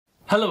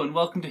Hello and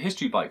welcome to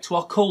History Bites, to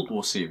our Cold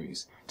War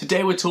series.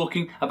 Today we're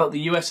talking about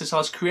the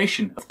USSR's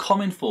creation of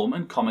Cominform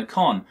and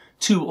Comecon,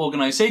 two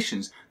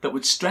organisations that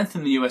would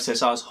strengthen the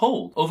USSR's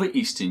hold over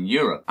Eastern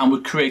Europe and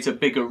would create a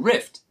bigger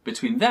rift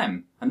between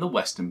them and the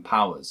Western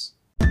powers.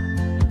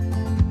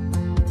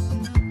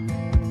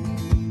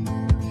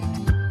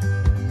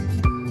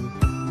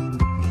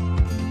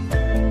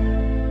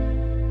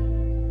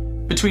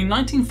 Between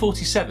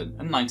 1947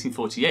 and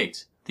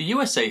 1948, the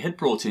USA had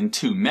brought in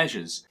two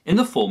measures, in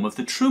the form of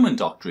the Truman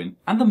Doctrine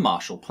and the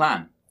Marshall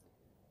Plan.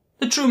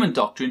 The Truman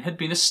Doctrine had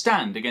been a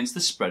stand against the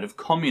spread of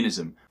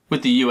communism,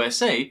 with the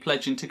USA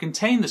pledging to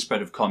contain the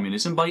spread of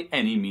communism by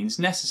any means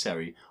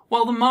necessary,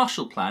 while the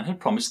Marshall Plan had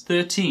promised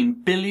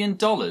 $13 billion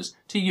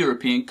to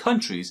European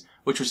countries,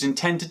 which was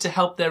intended to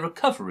help their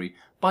recovery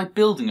by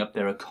building up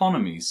their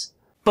economies.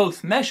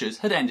 Both measures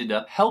had ended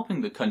up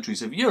helping the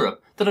countries of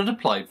Europe that had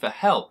applied for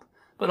help,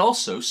 but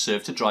also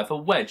served to drive a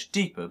wedge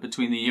deeper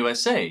between the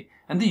USA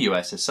and the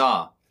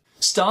USSR.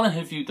 Stalin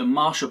had viewed the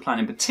Marshall Plan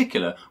in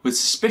particular with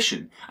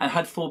suspicion and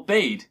had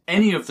forbade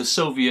any of the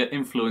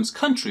Soviet-influenced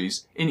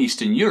countries in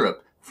Eastern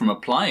Europe from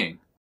applying.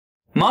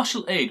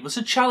 Marshall aid was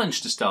a challenge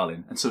to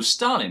Stalin, and so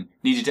Stalin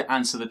needed to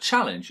answer the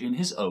challenge in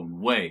his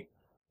own way.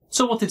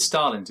 So what did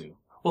Stalin do?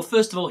 Well,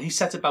 first of all, he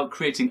set about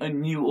creating a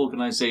new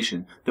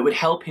organisation that would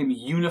help him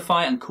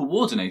unify and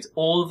coordinate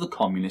all of the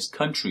communist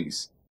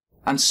countries.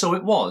 And so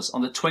it was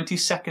on the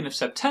 22nd of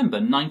September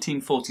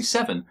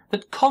 1947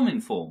 that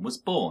Cominform was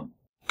born.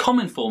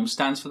 Cominform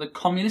stands for the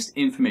Communist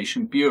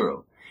Information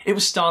Bureau. It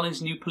was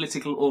Stalin's new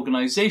political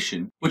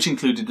organisation, which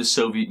included the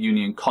Soviet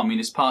Union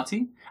Communist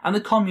Party and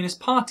the communist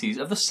parties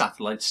of the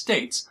satellite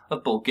states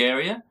of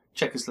Bulgaria,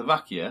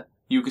 Czechoslovakia,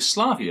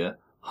 Yugoslavia,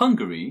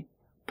 Hungary,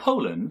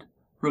 Poland,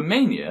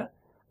 Romania,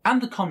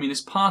 and the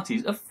communist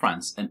parties of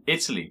France and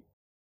Italy.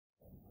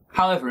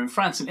 However, in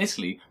France and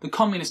Italy, the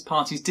communist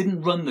parties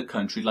didn't run the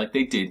country like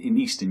they did in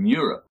Eastern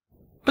Europe.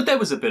 But there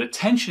was a bit of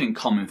tension in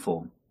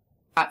Cominform.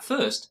 At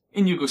first,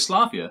 in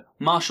Yugoslavia,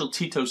 Marshal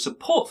Tito's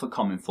support for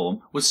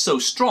Cominform was so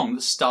strong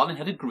that Stalin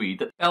had agreed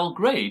that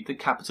Belgrade, the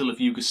capital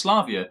of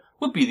Yugoslavia,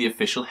 would be the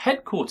official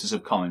headquarters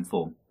of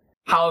Cominform.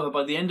 However,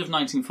 by the end of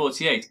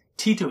 1948,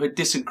 Tito had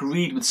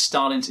disagreed with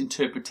Stalin's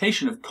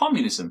interpretation of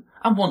communism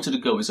and wanted to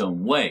go his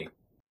own way.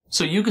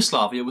 So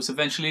Yugoslavia was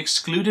eventually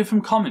excluded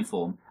from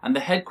Cominform and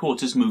the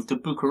headquarters moved to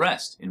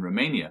Bucharest in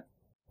Romania.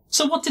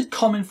 So what did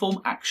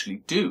Cominform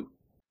actually do?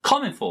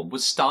 Cominform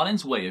was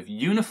Stalin's way of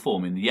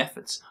uniforming the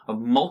efforts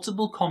of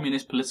multiple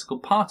communist political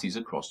parties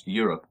across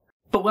Europe.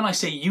 But when I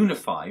say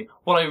unify,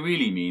 what I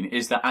really mean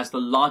is that as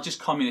the largest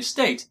communist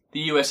state,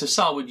 the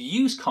USSR would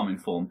use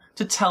Cominform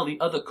to tell the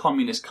other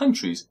communist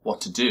countries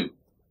what to do.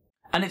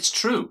 And it's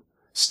true.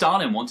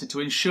 Stalin wanted to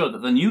ensure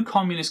that the new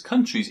communist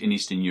countries in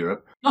Eastern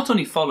Europe not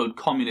only followed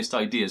communist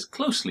ideas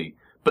closely,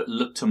 but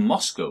looked to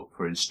Moscow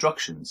for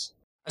instructions.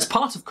 As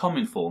part of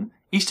Cominform,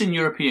 Eastern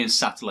European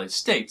satellite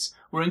states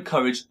were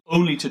encouraged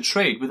only to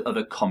trade with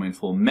other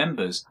Cominform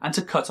members and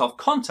to cut off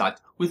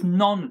contact with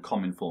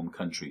non-Cominform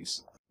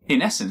countries.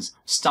 In essence,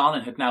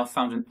 Stalin had now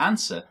found an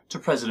answer to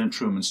President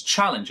Truman's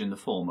challenge in the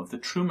form of the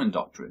Truman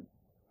Doctrine.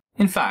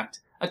 In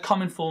fact, at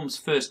Cominform's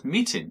first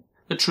meeting,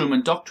 the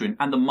Truman Doctrine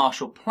and the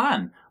Marshall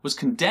Plan was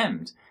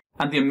condemned,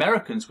 and the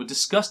Americans were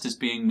discussed as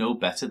being no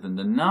better than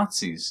the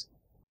Nazis.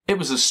 It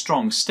was a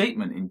strong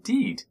statement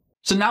indeed.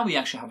 So now we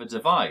actually have a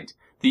divide.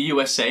 The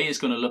USA is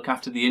going to look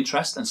after the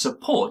interest and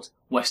support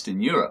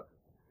Western Europe.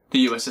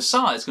 The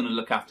USSR is going to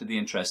look after the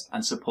interest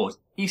and support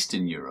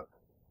Eastern Europe.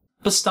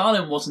 But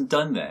Stalin wasn't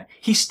done there.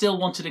 He still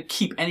wanted to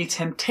keep any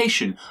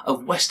temptation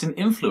of Western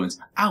influence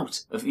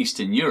out of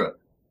Eastern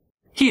Europe.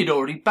 He had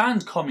already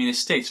banned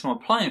communist states from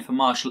applying for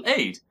Marshall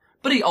aid,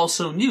 but he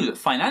also knew that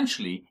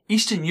financially,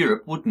 Eastern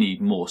Europe would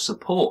need more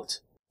support.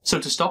 So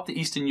to stop the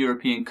Eastern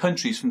European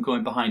countries from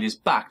going behind his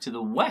back to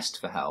the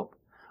West for help,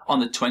 on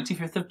the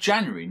 25th of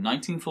January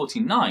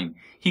 1949,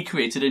 he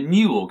created a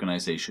new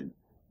organisation,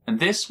 and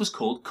this was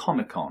called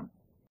Comecon.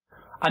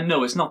 And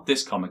no, it's not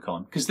this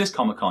Comecon, because this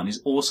Comecon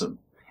is awesome.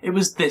 It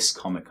was this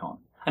Comecon,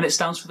 and it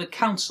stands for the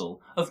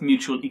Council of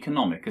Mutual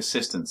Economic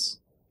Assistance.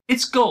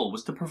 Its goal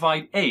was to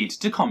provide aid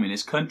to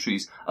communist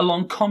countries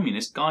along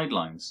communist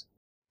guidelines.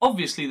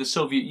 Obviously, the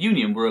Soviet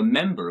Union were a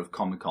member of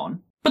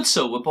Comecon, but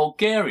so were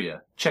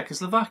Bulgaria,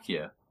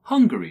 Czechoslovakia,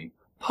 Hungary,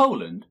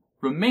 Poland,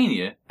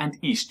 Romania, and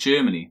East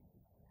Germany.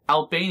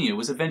 Albania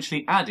was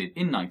eventually added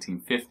in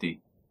 1950.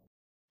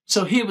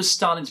 So here was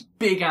Stalin's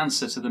big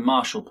answer to the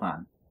Marshall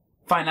Plan: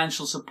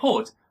 financial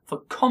support for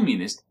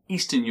communist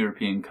Eastern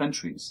European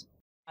countries.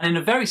 And in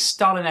a very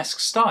Stalin-esque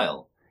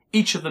style,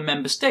 each of the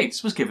member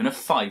states was given a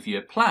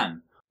 5-year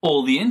plan.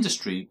 All the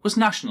industry was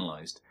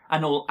nationalised,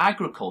 and all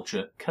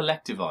agriculture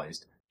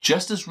collectivised,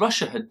 just as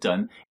Russia had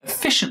done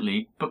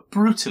efficiently but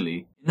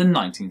brutally in the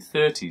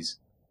 1930s.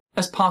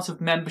 As part of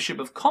membership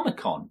of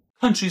Comecon,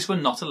 countries were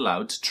not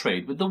allowed to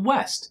trade with the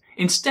West.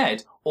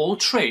 Instead, all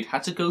trade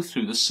had to go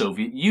through the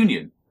Soviet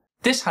Union.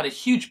 This had a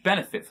huge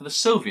benefit for the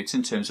Soviets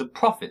in terms of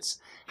profits.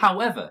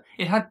 However,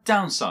 it had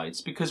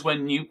downsides because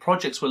when new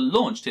projects were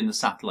launched in the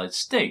satellite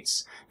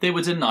states, they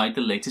were denied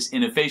the latest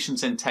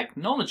innovations and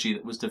technology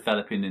that was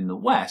developing in the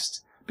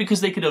West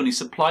because they could only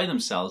supply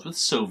themselves with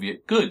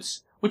Soviet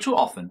goods, which were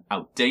often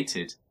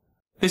outdated.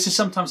 This is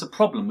sometimes a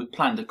problem with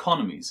planned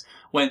economies,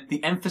 when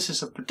the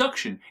emphasis of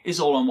production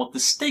is all on what the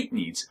state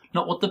needs,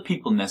 not what the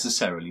people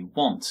necessarily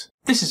want.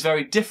 This is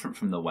very different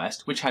from the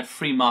West, which had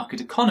free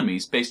market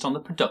economies based on the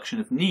production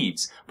of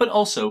needs, but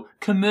also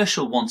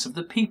commercial wants of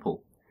the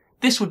people.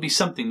 This would be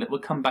something that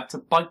would come back to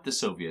bite the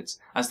Soviets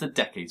as the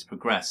decades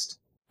progressed.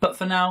 But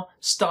for now,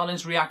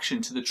 Stalin's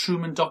reaction to the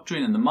Truman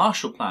Doctrine and the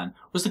Marshall Plan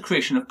was the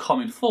creation of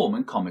Cominform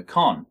and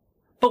Comecon.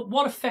 But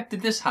what effect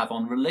did this have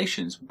on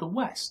relations with the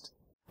West?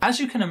 As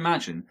you can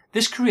imagine,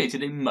 this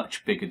created a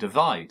much bigger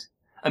divide.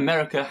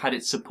 America had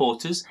its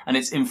supporters and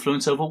its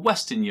influence over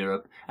Western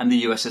Europe, and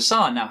the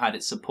USSR now had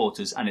its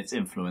supporters and its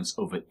influence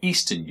over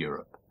Eastern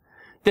Europe.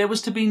 There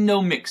was to be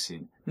no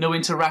mixing, no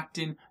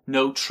interacting,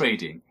 no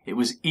trading. It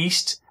was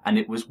East and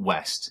it was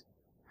West.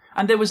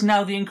 And there was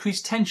now the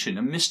increased tension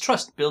and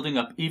mistrust building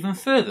up even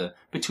further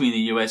between the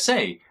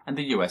USA and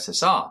the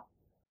USSR.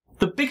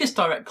 The biggest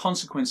direct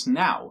consequence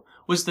now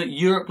was that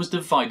Europe was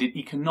divided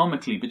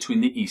economically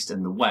between the East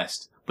and the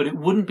West, but it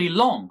wouldn't be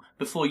long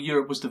before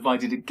Europe was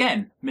divided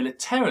again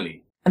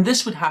militarily. And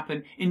this would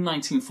happen in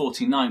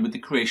 1949 with the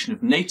creation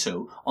of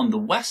NATO on the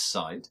West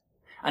side,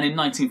 and in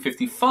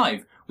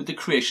 1955 with the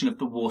creation of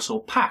the Warsaw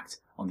Pact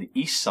on the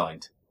East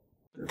side.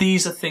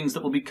 These are things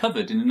that will be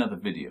covered in another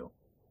video.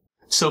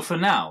 So for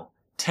now,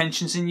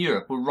 tensions in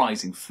Europe were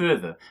rising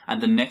further,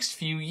 and the next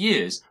few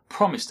years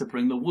promised to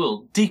bring the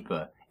world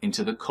deeper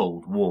into the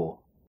Cold War.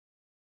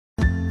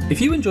 If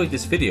you enjoyed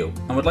this video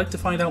and would like to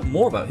find out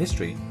more about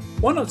history,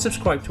 why not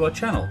subscribe to our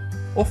channel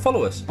or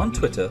follow us on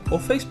Twitter or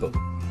Facebook?